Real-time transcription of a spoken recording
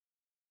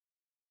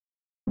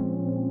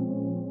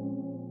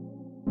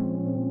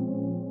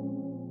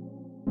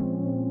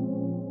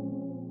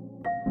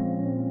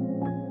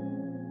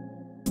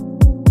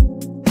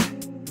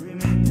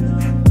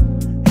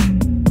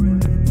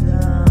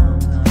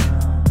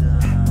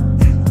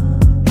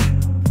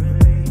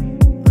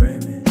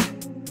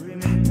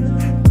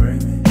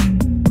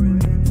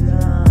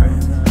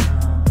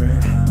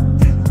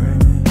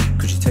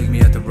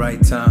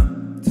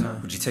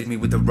take me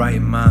with the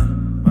right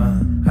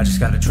mind. I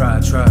just gotta try.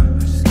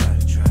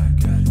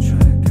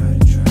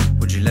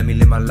 Would you let me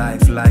live my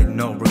life like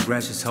no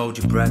regrets? Just hold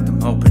your breath,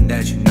 I'm hoping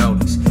that you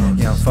notice.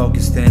 Yeah, I'm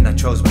focused in, I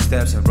chose my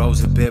steps and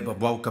rose a bit, but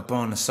woke up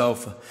on the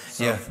sofa.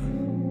 Yeah,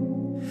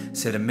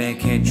 said a man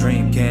can't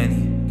dream,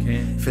 can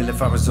he? Feel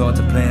if I resort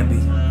to plan B,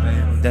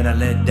 then I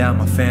let down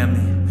my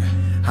family.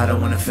 I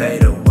don't wanna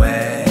fade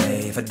away.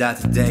 If I die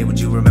today, would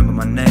you remember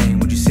my name?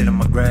 Would you sit on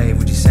my grave?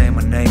 Would you say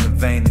my name in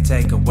vain to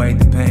take away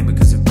the pain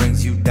because it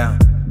brings you down?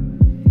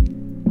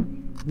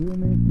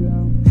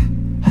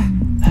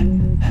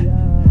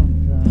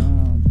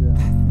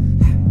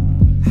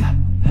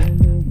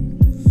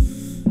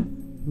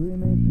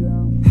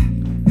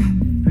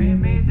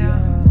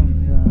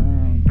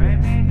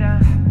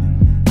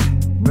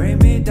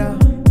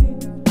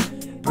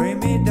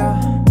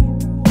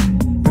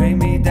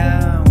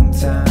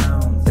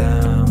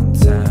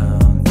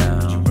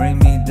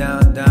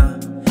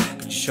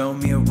 Show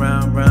me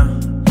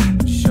around,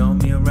 show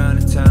me around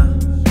the town.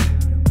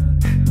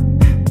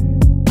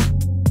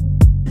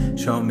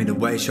 Show me the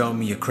way, show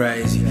me you're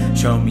crazy.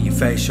 Show me your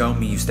face, show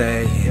me you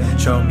stay here.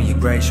 Show me you're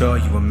great, show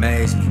you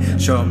amaze me.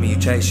 Show me you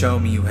chase, show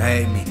me you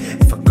hate me.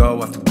 If I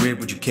go off the grid,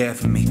 would you care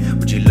for me?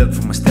 Would you look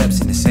for my steps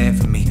in the sand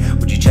for me?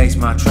 Would you chase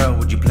my trail,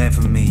 would you plan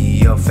for me?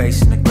 Your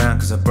face in the ground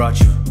cause I brought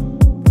you.